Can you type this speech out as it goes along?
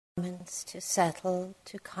moments to settle,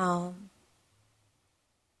 to calm.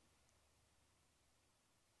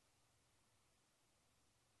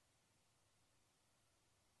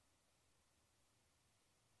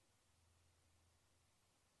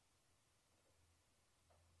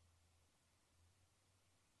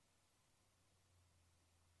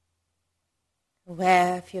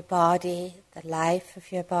 Aware of your body, the life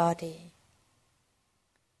of your body.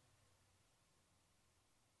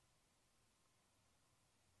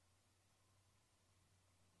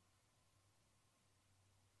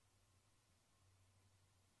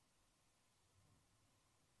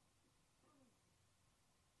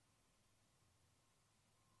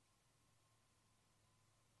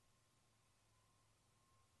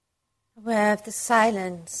 Aware of the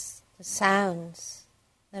silence, the sounds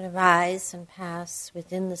that arise and pass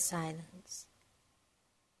within the silence.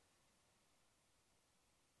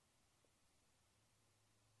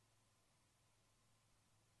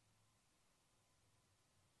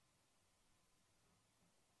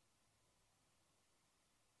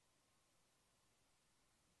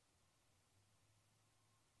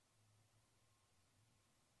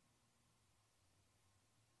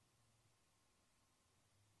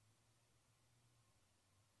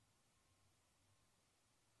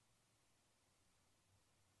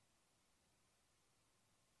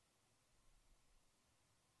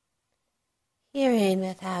 Hearing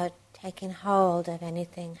without taking hold of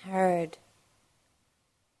anything heard.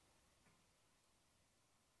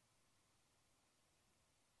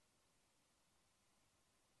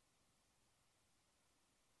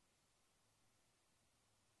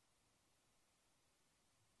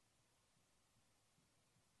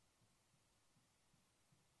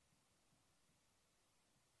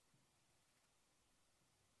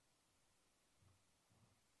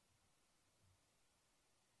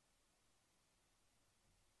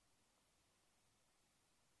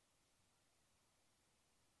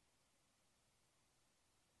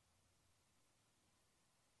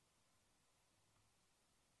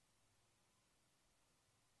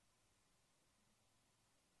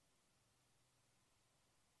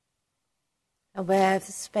 Aware of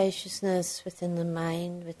the spaciousness within the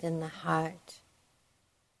mind, within the heart.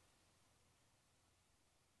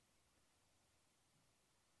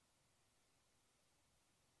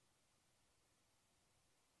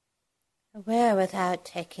 Aware without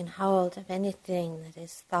taking hold of anything that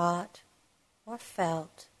is thought or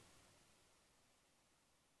felt.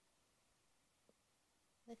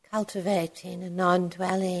 Cultivating a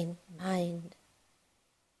non-dwelling mind.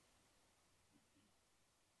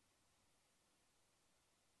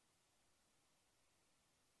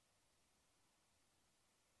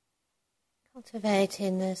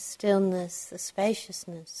 Cultivating the stillness, the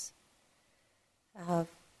spaciousness of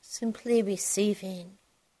simply receiving.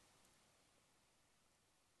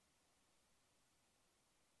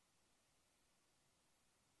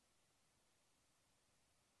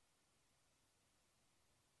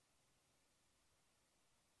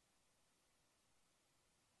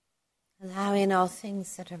 Allowing all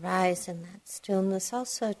things that arise in that stillness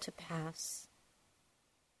also to pass.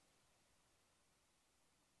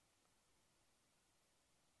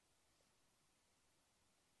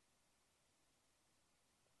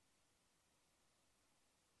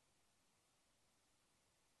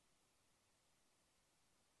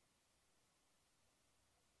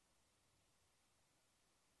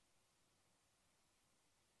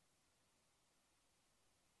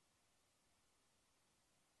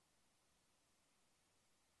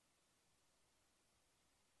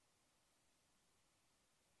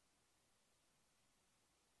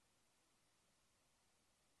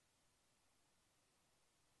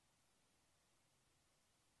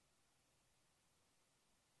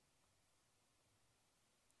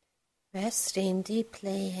 Resting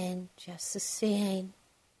deeply in just the seeing,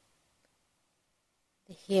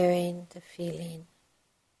 the hearing, the feeling.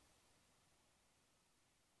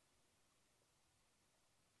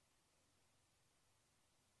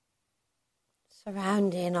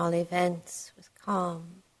 Surrounding all events with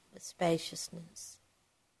calm, with spaciousness.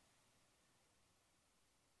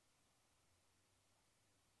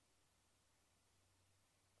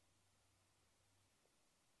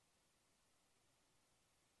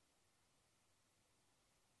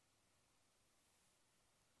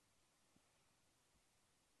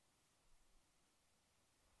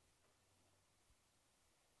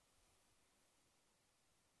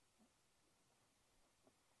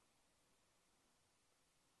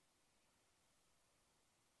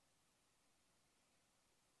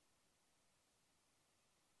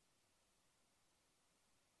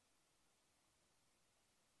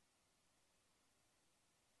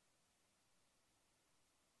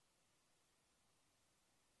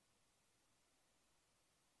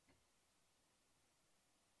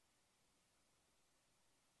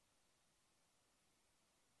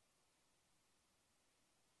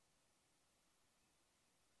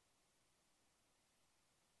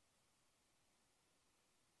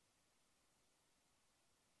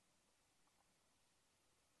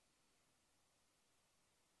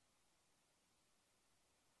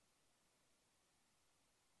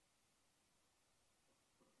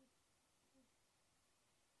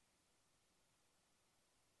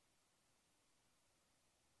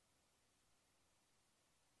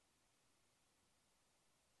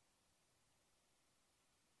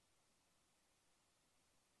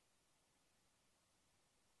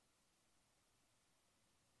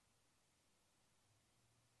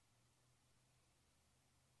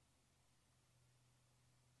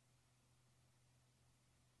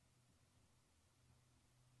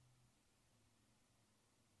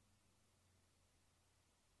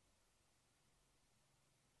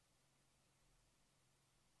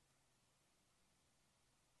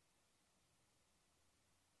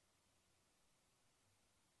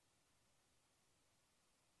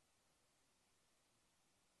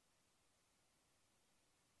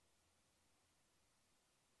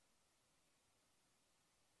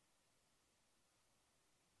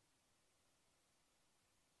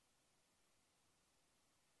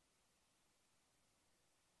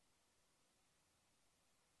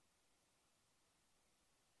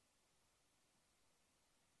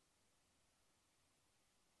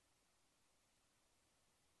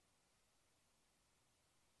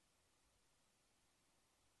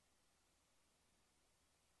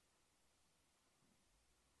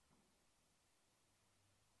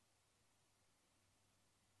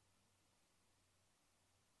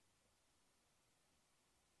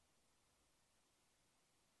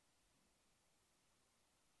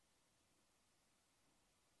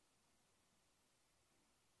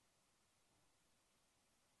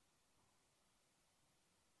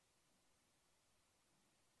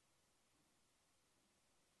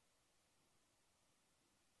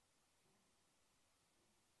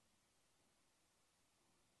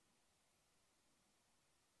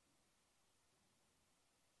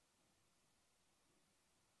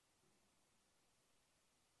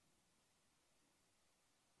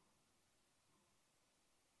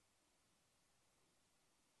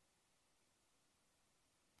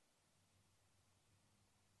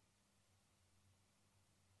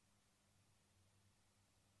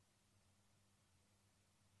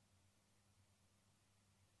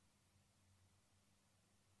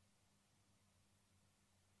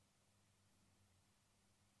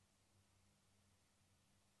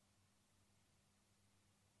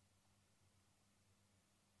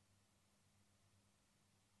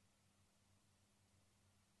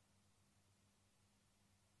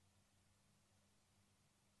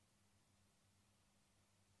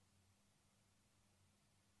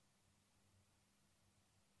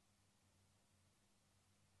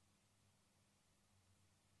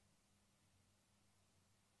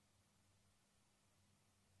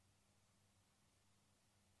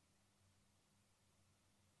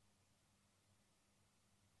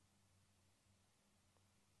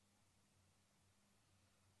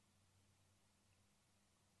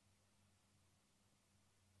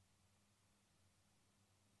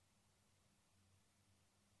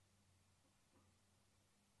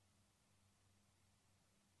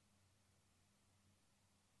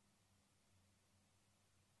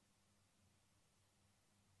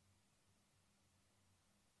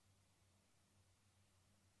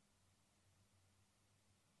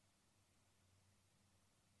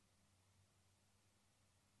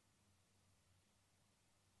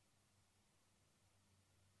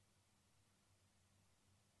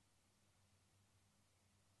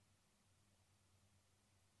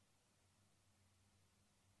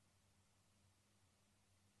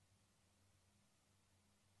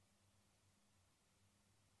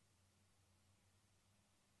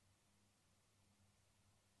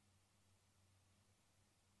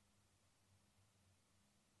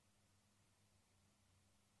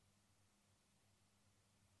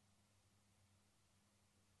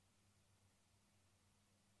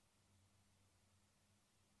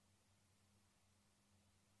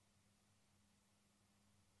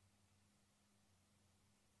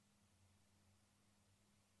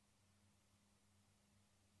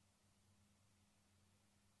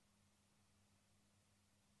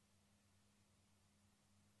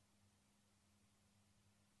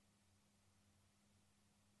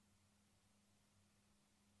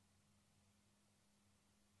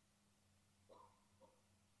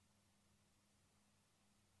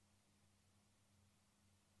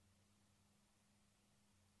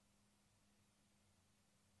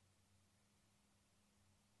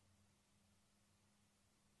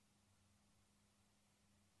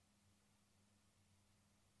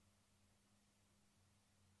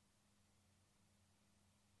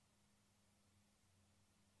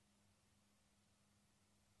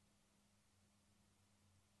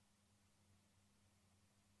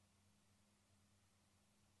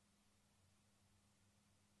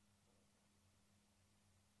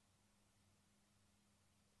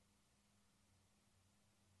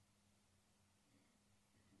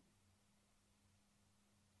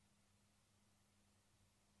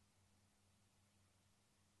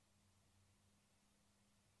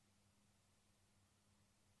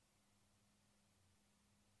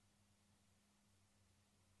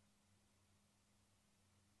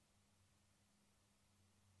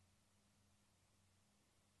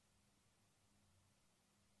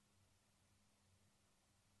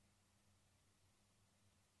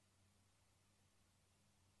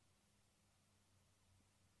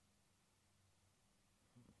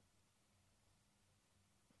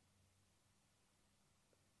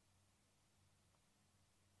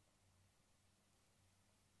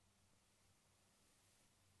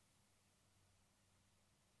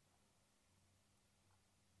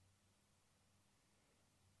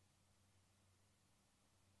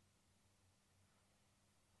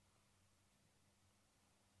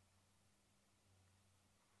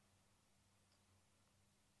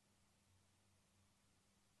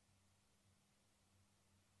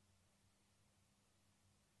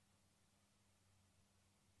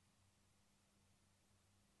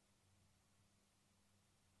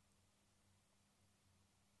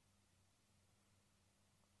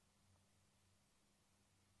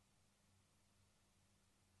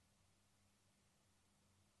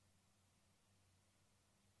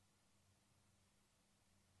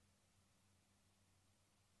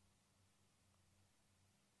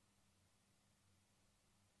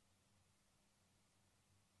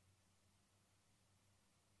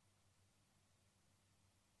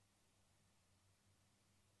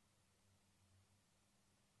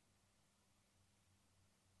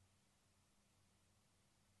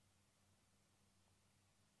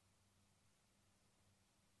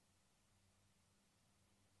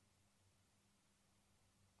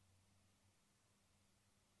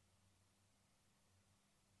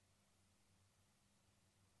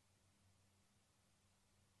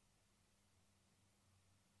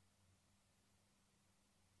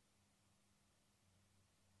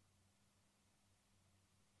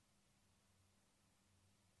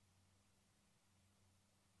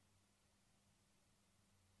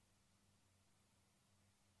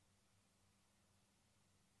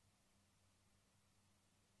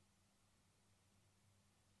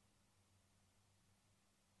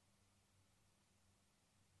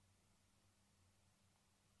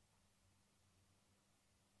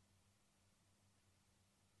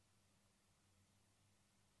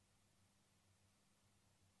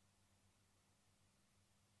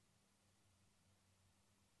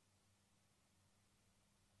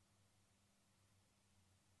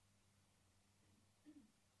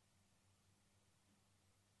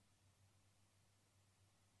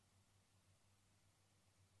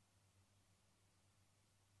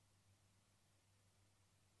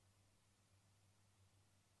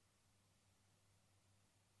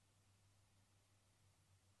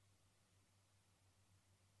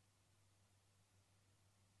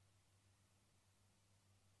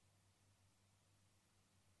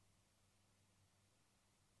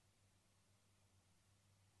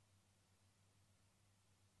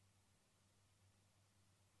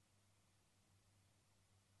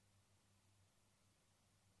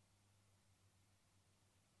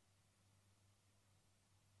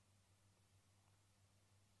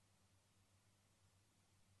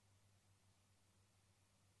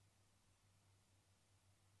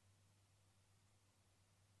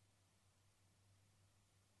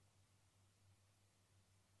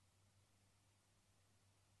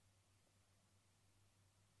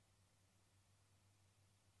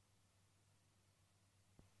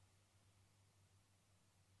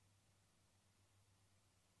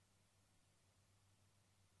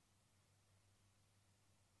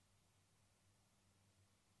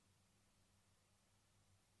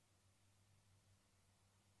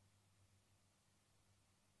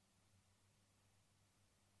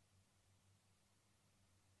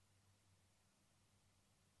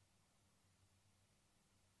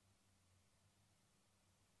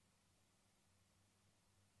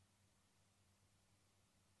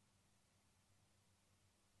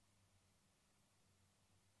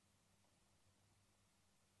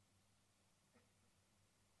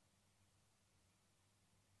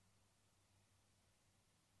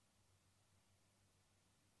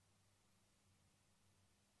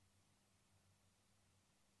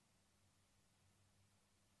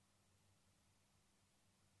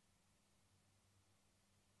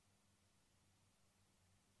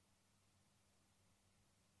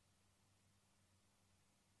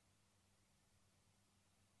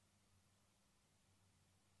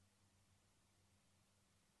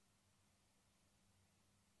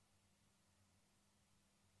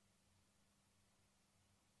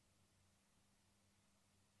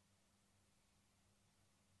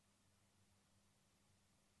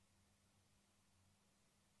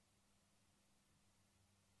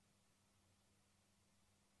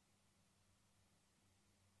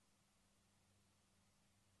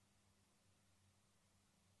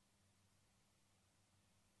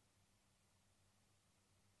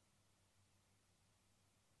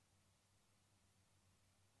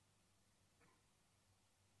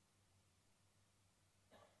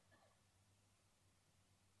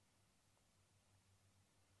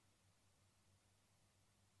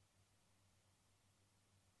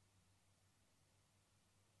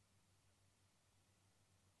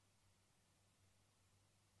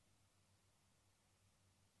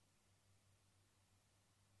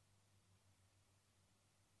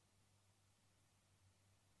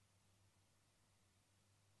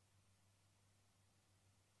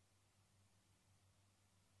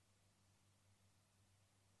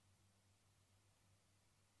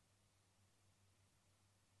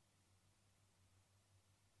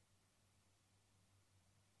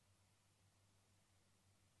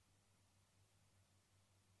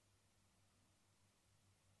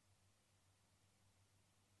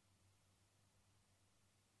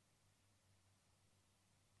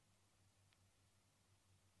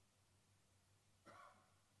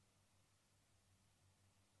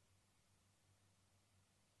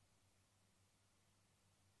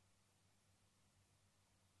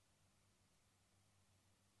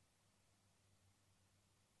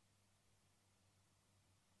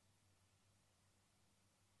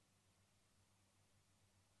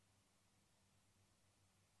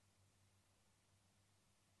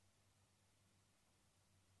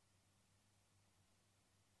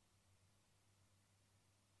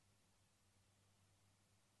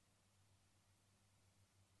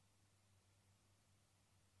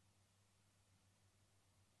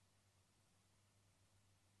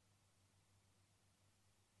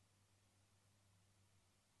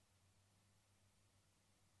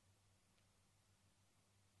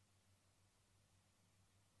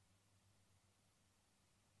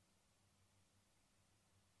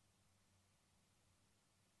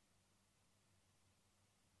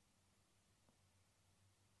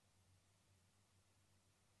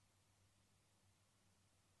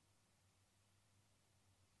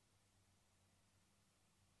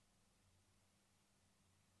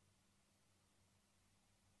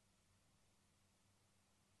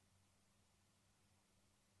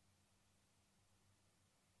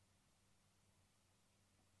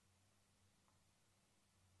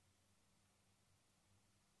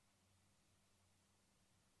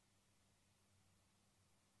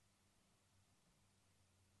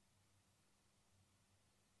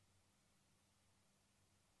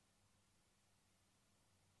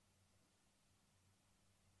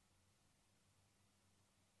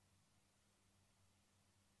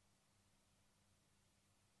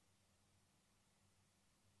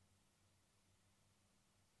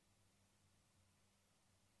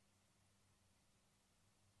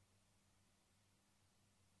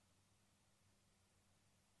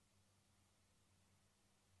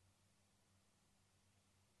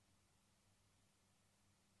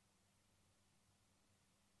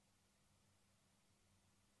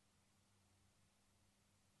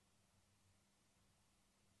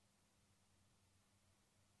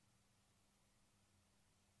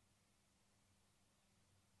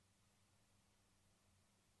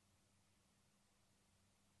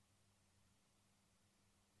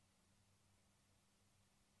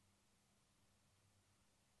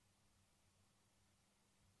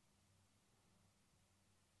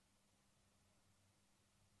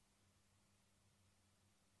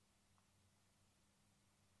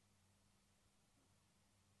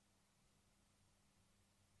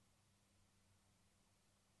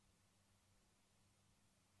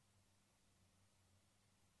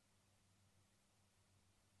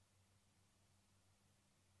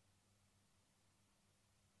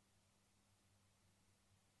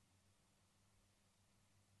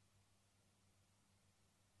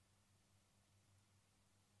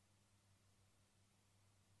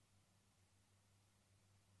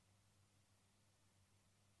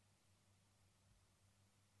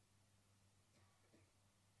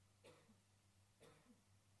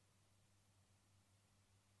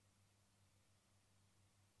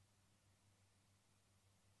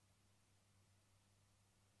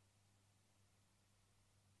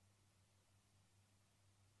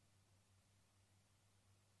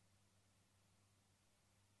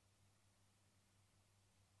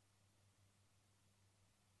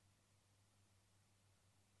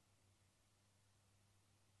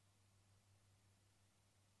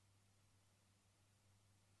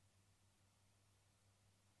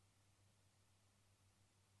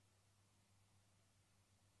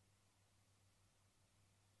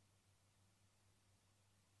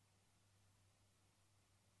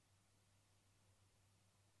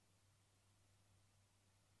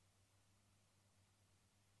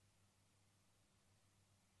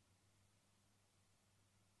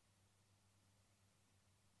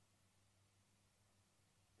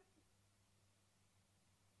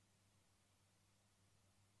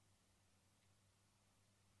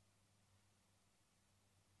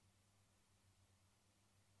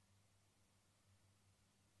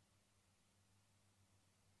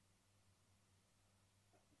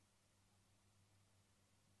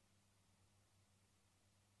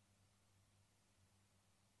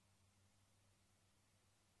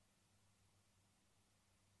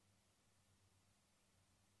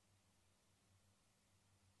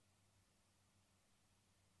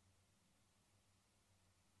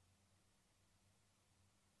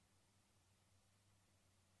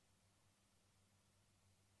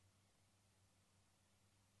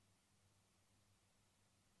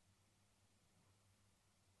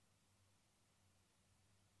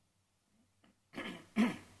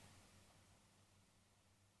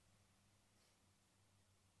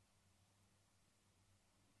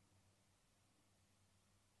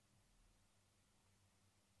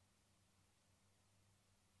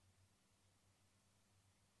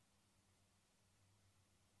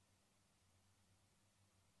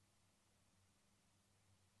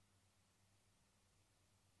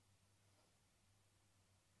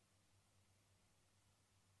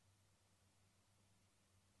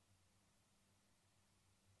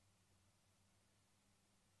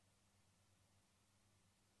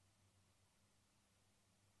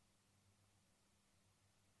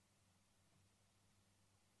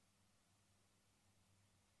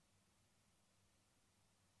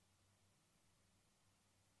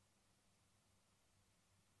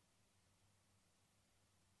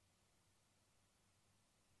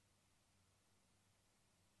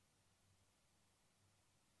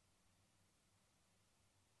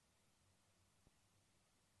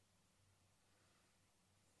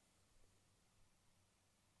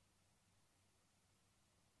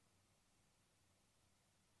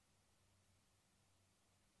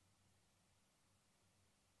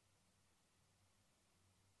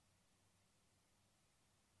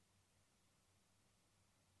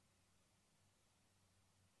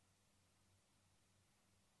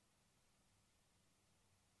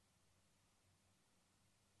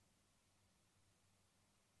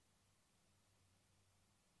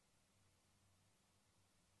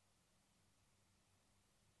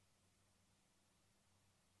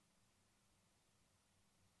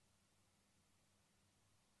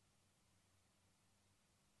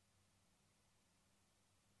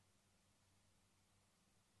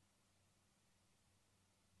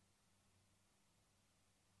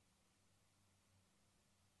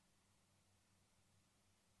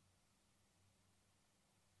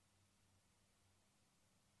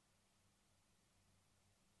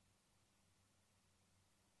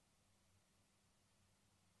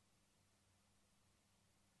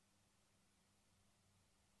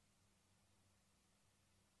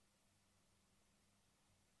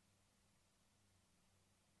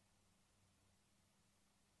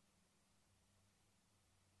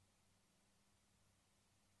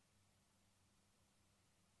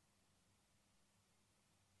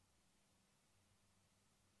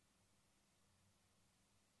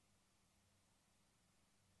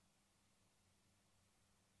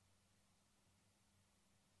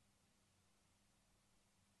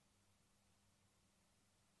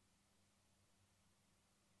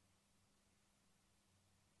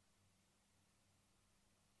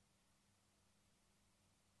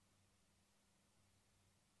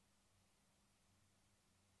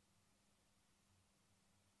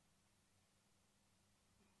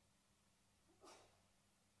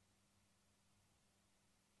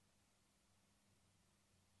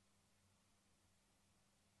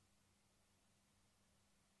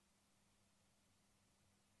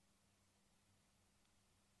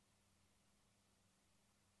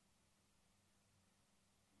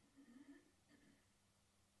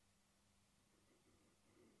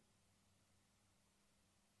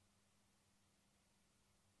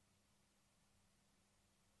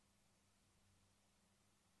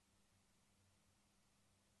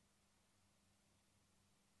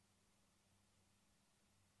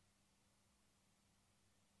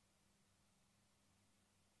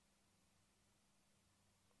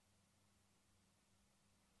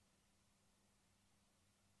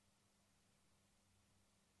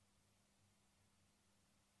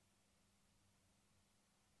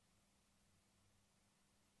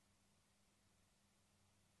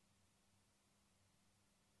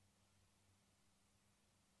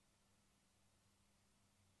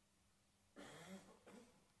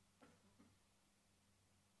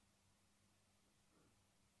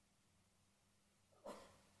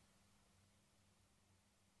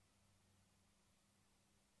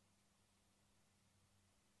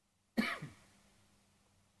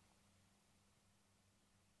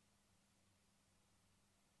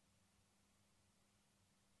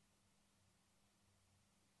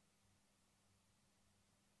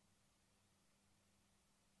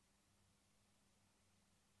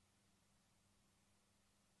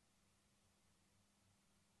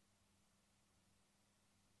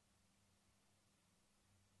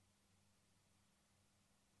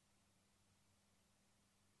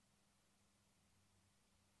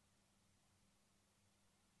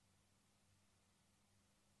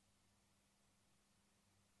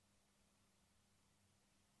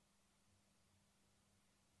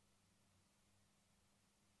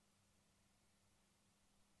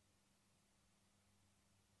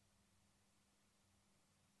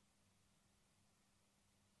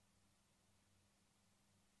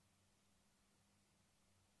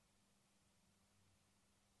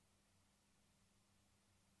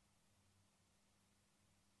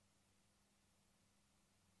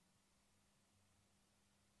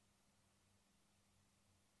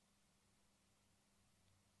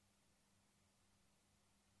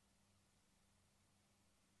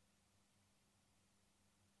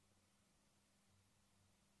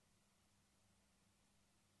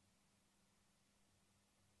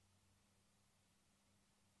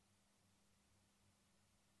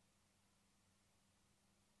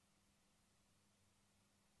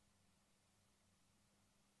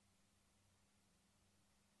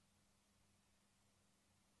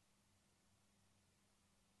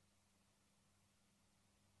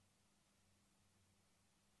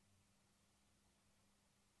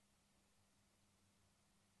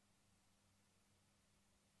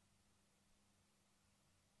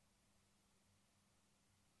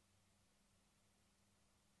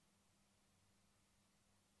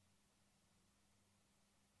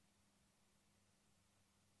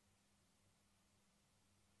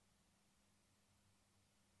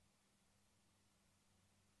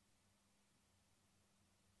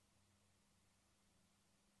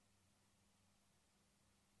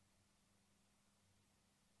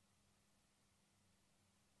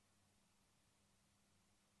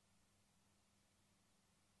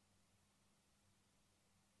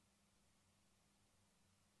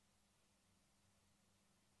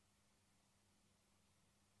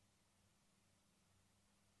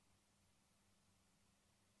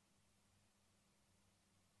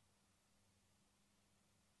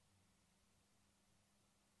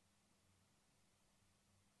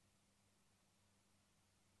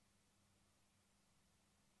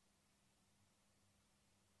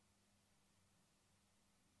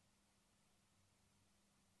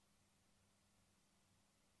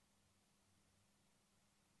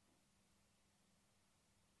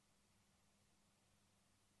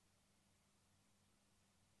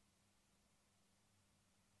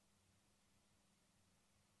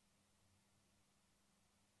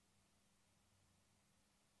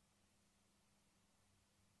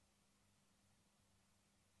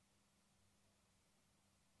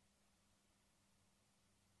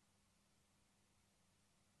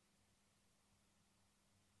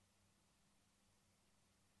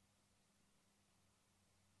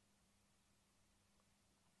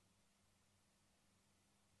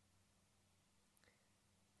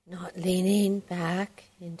 Not leaning back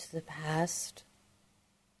into the past,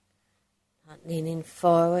 not leaning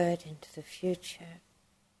forward into the future,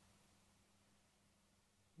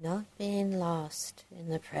 not being lost in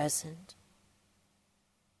the present.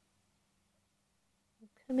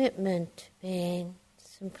 Commitment to being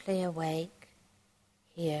simply awake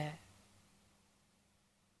here.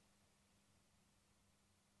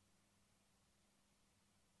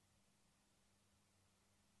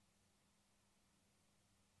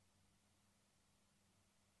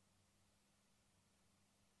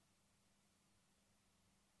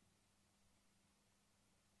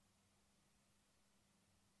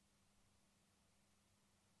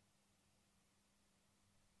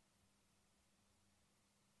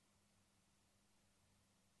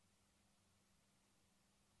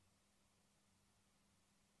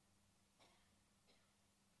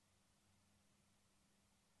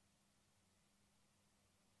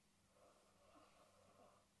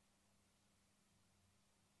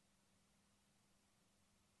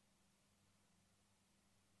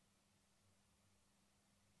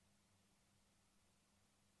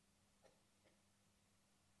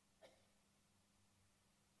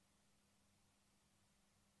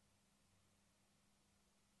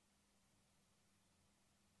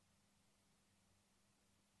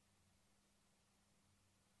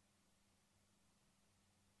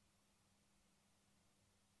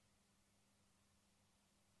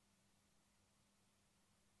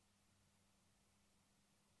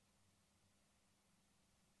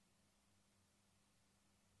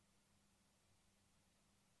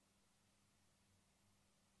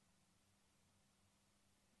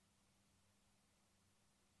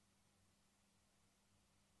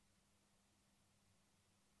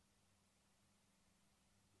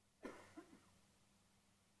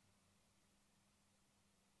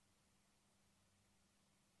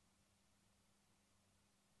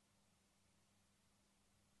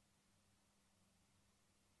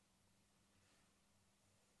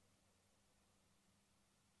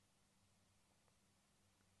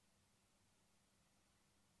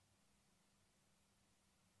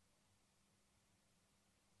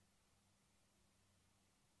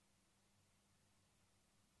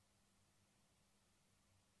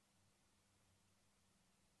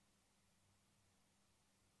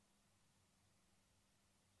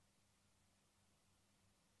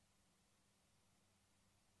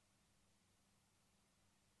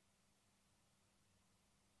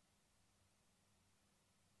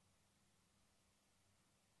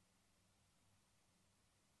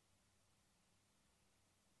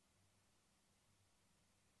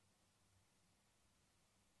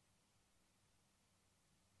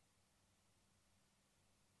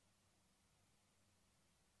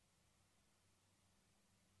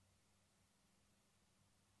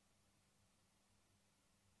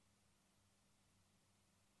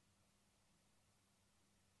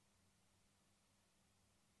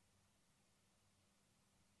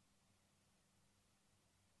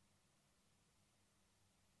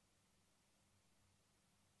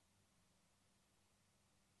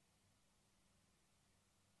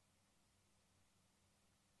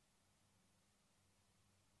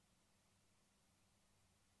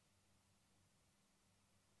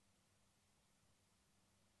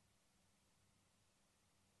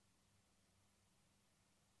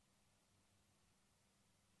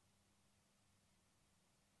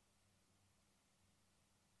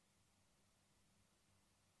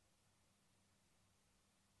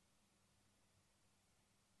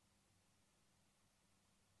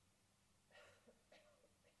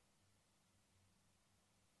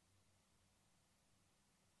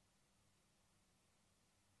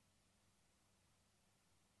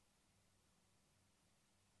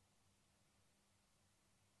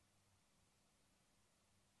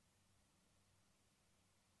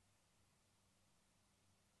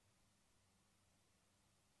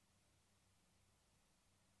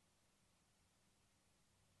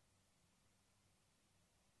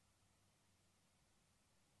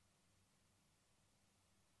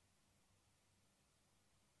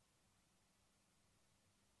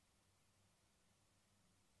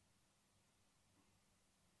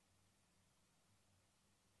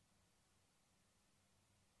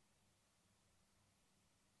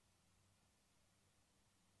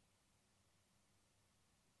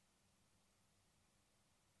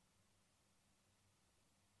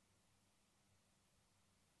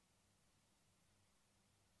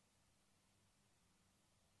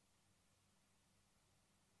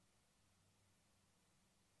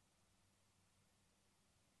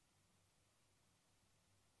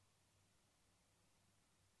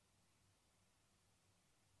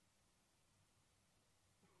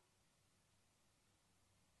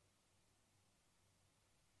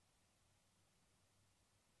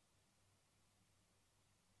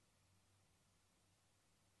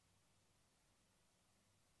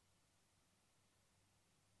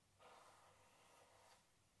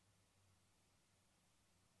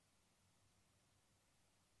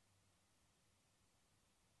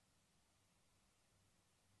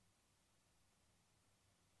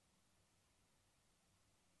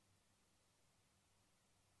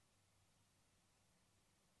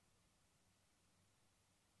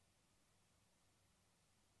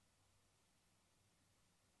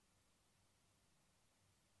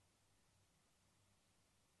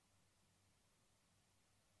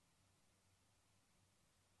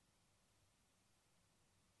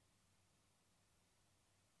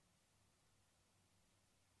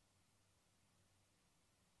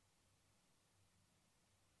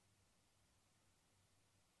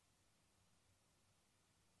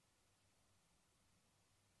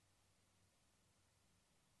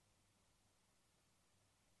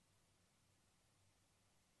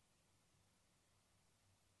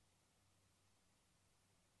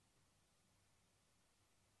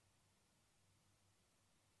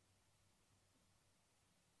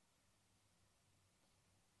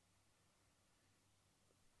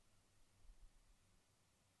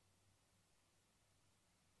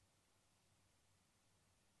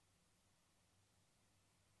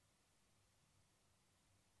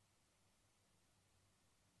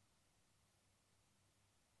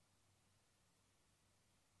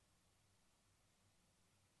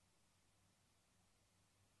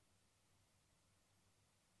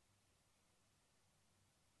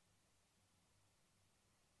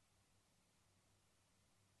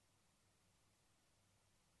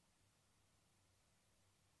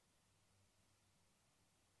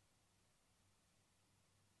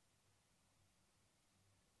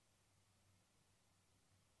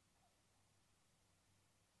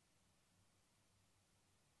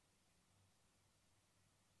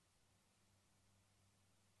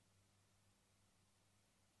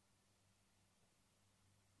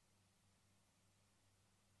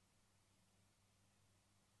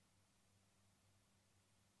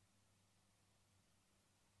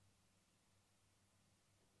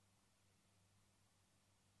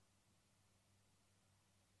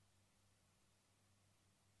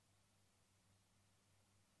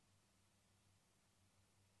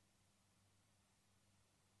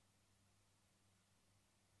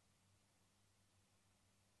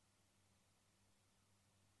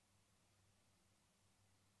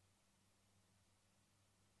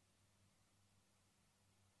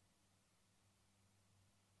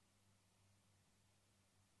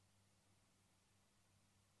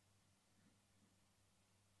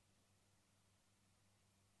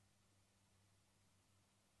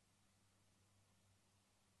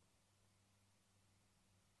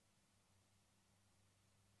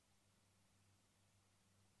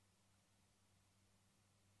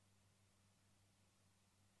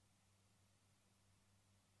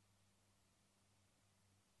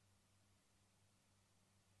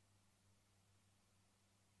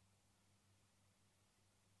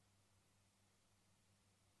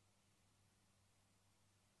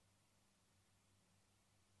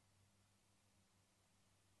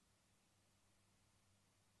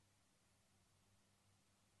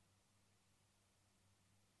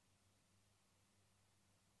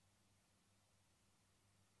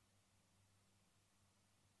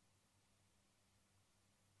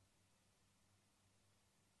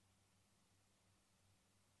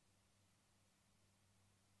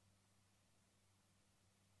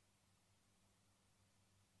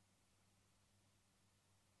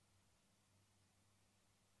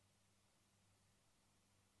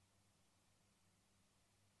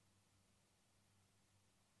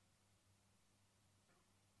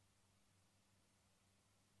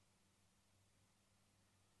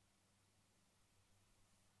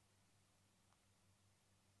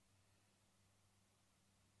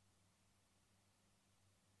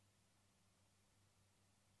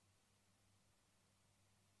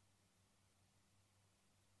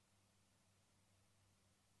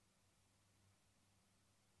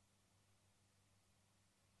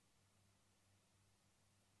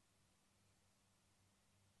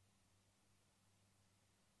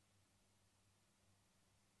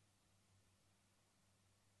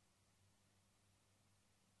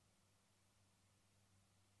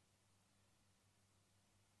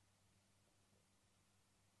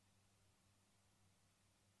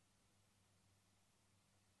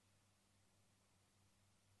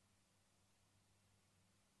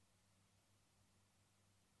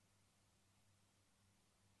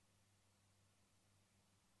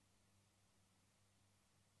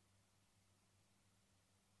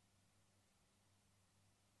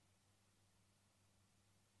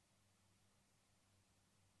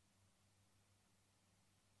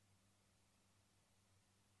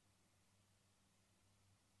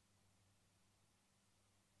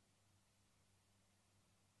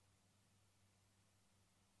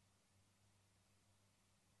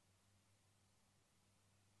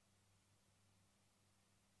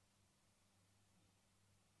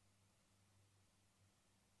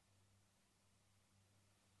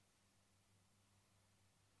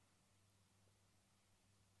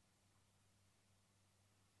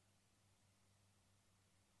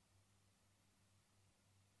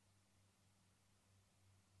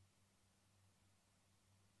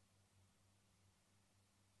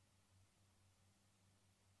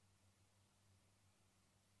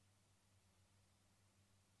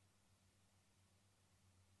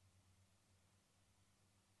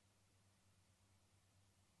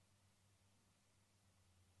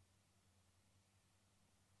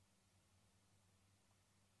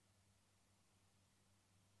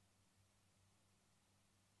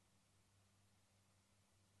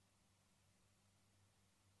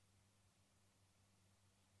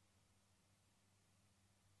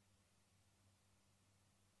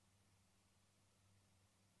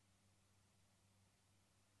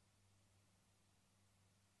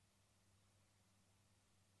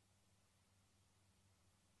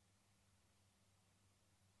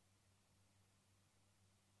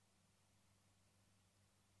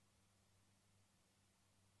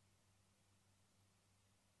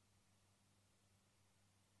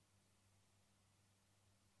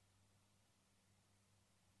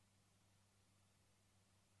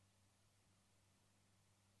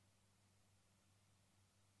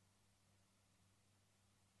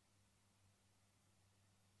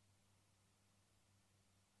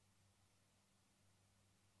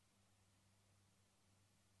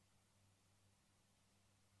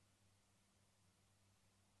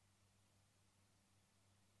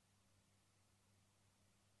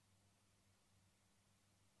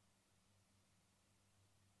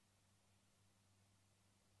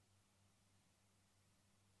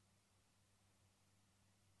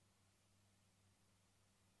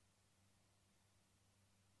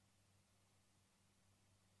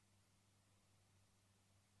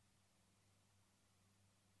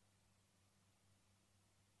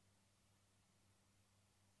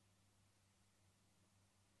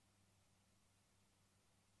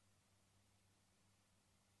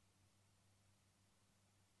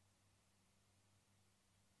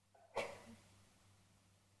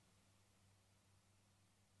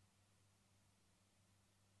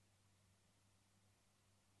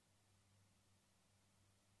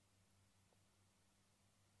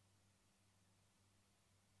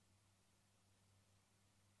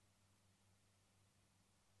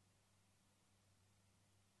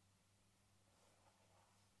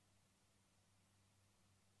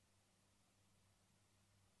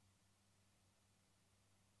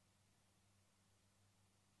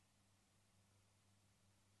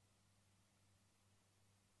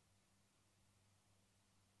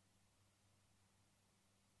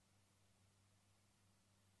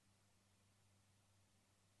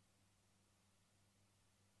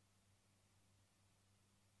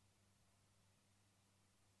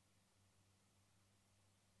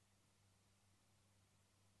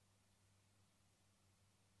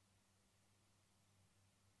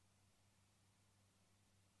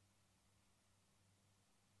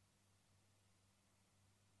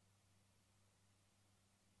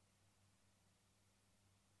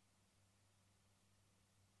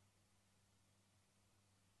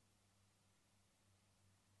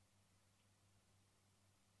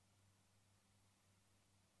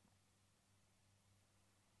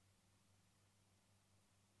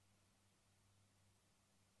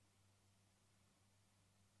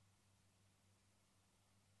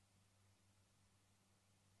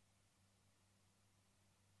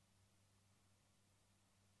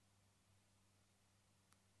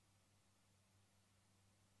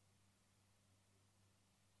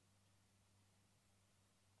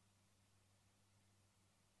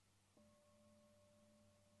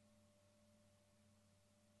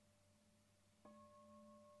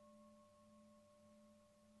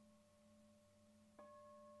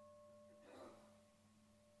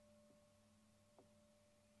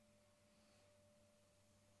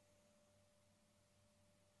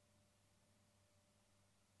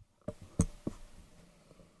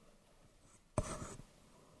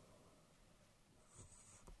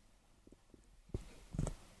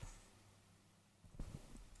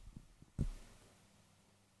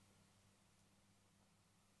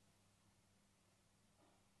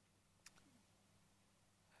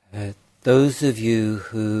 those of you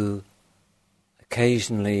who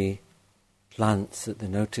occasionally glance at the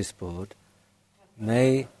notice board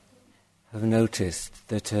may have noticed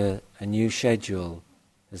that a new schedule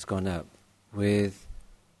has gone up with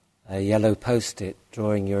a yellow post-it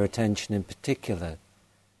drawing your attention in particular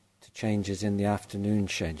to changes in the afternoon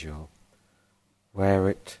schedule, where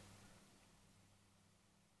at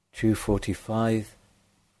 2:45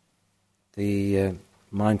 the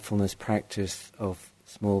mindfulness practice of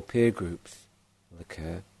small peer groups will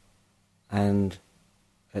occur, and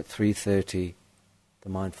at 3:30 the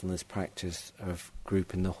mindfulness practice of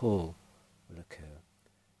group in the hall will occur.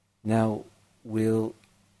 Now we'll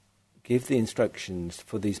give the instructions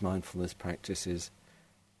for these mindfulness practices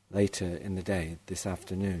later in the day, this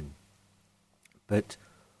afternoon. But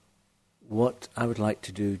what I would like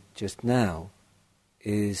to do just now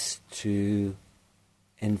is to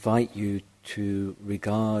invite you to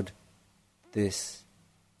regard this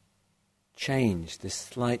change, this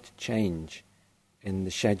slight change in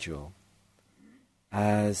the schedule,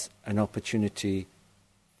 as an opportunity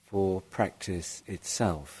for practice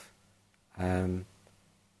itself.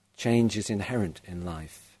 Change is inherent in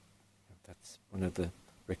life. That's one of the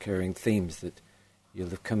recurring themes that you'll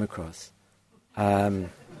have come across.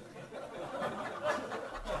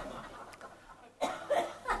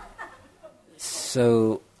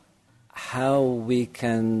 So how we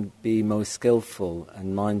can be most skillful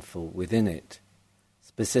and mindful within it,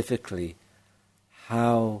 specifically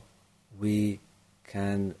how we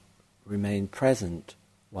can remain present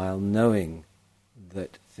while knowing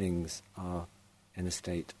that things are in a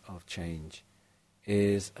state of change,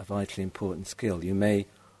 is a vitally important skill. You may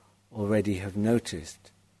already have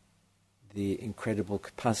noticed the incredible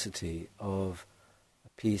capacity of a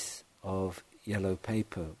piece of yellow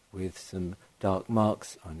paper with some dark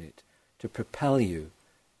marks on it to propel you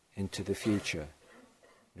into the future.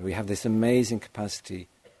 We have this amazing capacity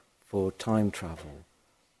for time travel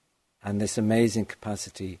and this amazing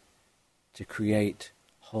capacity to create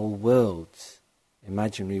whole worlds,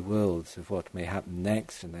 imaginary worlds of what may happen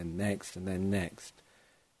next and then next and then next.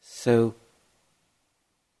 So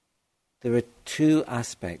there are two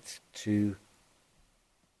aspects to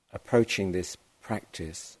approaching this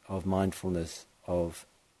practice of mindfulness of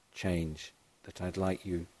change that I'd like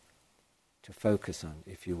you to focus on,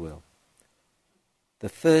 if you will. The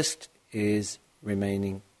first is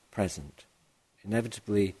remaining present.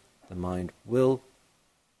 Inevitably, the mind will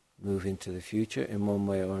move into the future in one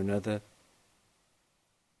way or another,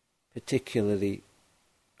 particularly,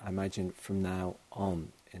 I imagine, from now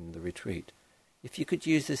on in the retreat. If you could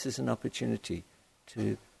use this as an opportunity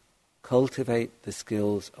to cultivate the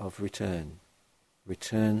skills of return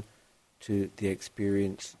to the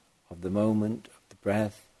experience of the moment, of the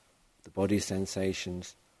breath, the body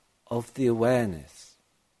sensations, of the awareness.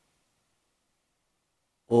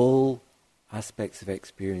 All aspects of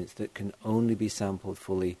experience that can only be sampled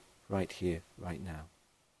fully right here, right now.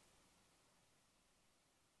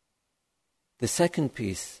 The second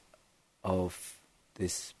piece of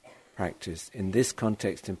this practice, in this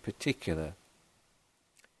context in particular,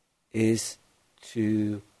 is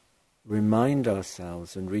to remind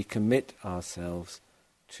ourselves and recommit ourselves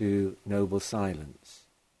to noble silence,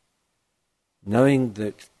 knowing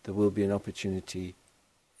that there will be an opportunity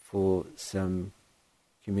for some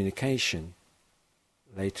communication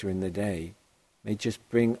later in the day, may just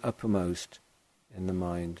bring uppermost in the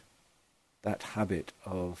mind that habit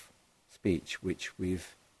of speech which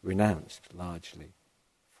we've renounced largely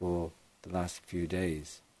for the last few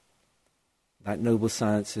days. That noble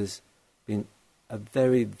silence has been a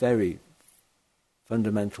very, very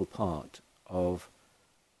fundamental part of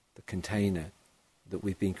the container that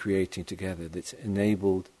we've been creating together, that's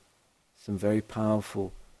enabled some very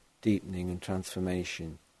powerful deepening and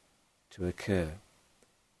transformation to occur.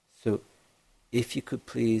 So if you could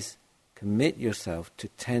please commit yourself to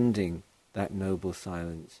tending that noble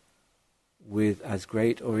silence with as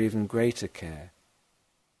great or even greater care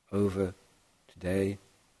over today,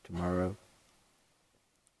 tomorrow.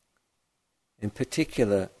 In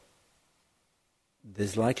particular,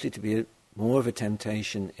 there's likely to be more of a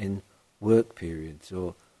temptation in work periods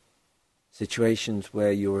or situations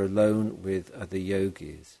where you're alone with other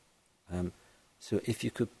yogis. So if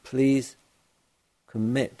you could please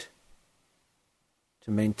commit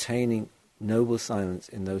to maintaining noble silence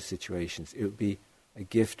in those situations, it would be a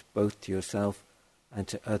gift both to yourself and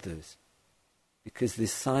to others, because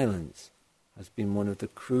this silence has been one of the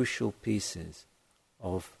crucial pieces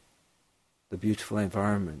of the beautiful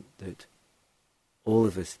environment that all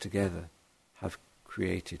of us together have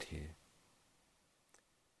created here.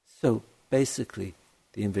 So basically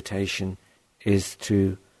the invitation is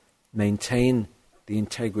to maintain the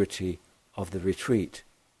integrity of the retreat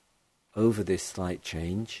over this slight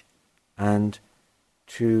change, and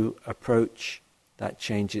to approach that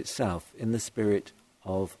change itself in the spirit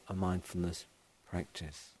of a mindfulness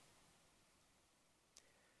practice.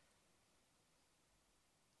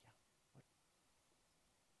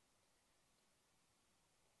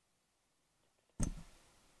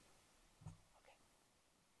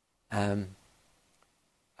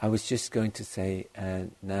 I was just going to say,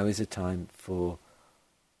 now is a time for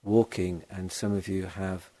walking, and some of you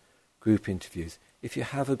have group interviews. If you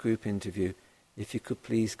have a group interview, if you could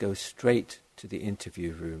please go straight to the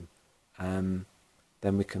interview room,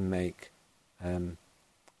 then we can make a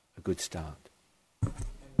good start. And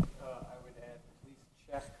I would add, please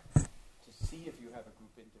check to see if you have a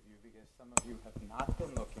group interview, because some of you have not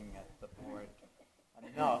been looking at the board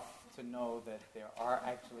enough to know that there are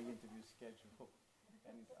actually interviews scheduled.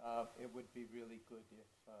 And it would be really good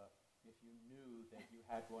if you knew that you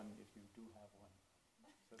had one, if you do have one,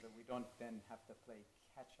 so that we don't then have to play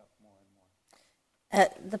catch-up more and more.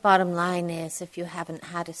 The bottom line is, if you haven't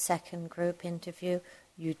had a second group interview,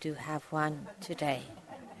 you do have one today.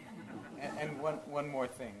 And one more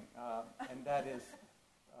thing, and that is,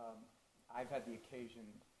 I've had the occasion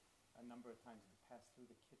a number of times to pass through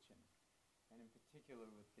the kitchen, and in particular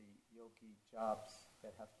with the yogi jobs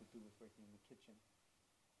that have to do with working in the kitchen.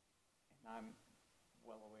 And I'm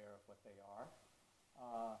well aware of what they are.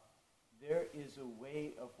 There is a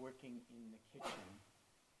way of working in the kitchen,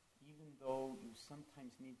 even though you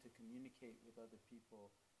sometimes need to communicate with other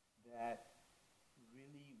people, that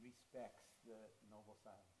really respects the noble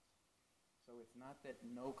silence. So it's not that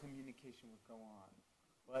no communication would go on,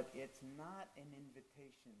 but it's not an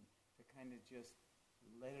invitation to kind of just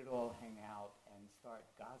let it all hang out and start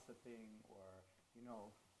gossiping or,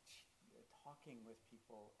 talking with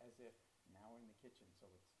people as if now we're in the kitchen, so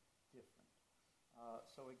it's different.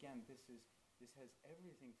 So again, this has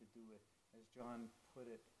everything to do with, as John put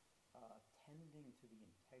it, tending to the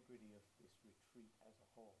integrity of this retreat as a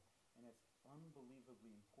whole. And it's unbelievably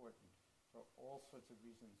important for all sorts of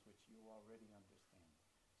reasons which you already understand.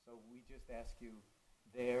 So we just ask you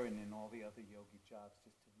there and in all the other yogi jobs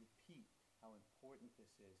just to repeat how important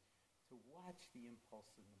this is, to watch the impulse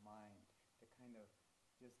in the mind, to kind of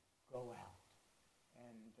just go out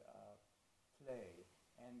and play,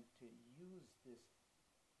 and to use this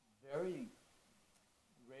very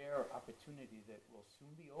rare opportunity that will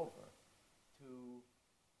soon be over to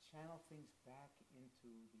channel things back into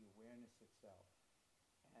the awareness itself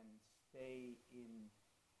and stay in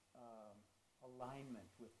alignment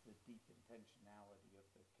with the deep intentionality of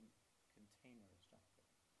the container structure.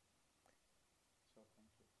 So thank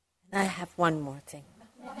you. And I have one more thing.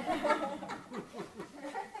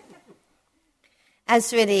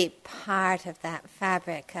 As really part of that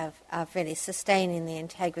fabric of really sustaining the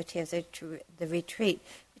integrity of the retreat,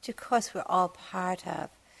 which of course we're all part of,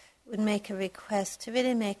 would make a request to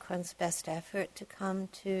really make one's best effort to come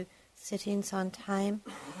to sittings on time.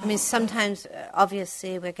 I mean, sometimes,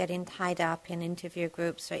 obviously, we're getting tied up in interview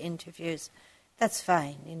groups or interviews. That's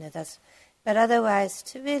fine, but otherwise,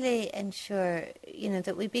 to really ensure,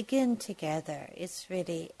 that we begin together is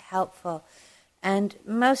really helpful. And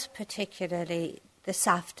most particularly this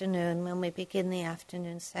afternoon, when we begin the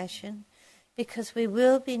afternoon session, because we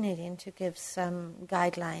will be needing to give some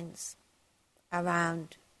guidelines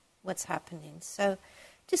around what's happening. So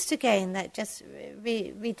just again, that just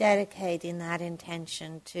rededicating that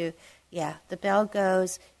intention to, the bell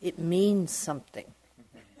goes, it means something.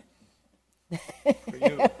 For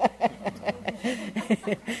you.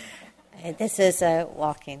 This is a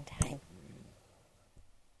walking time.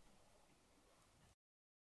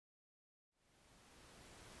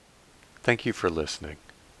 Thank you for listening.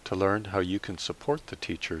 To learn how you can support the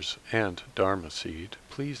teachers and Dharma Seed,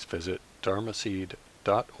 please visit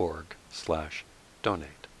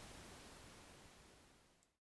dharmaseed.org/donate.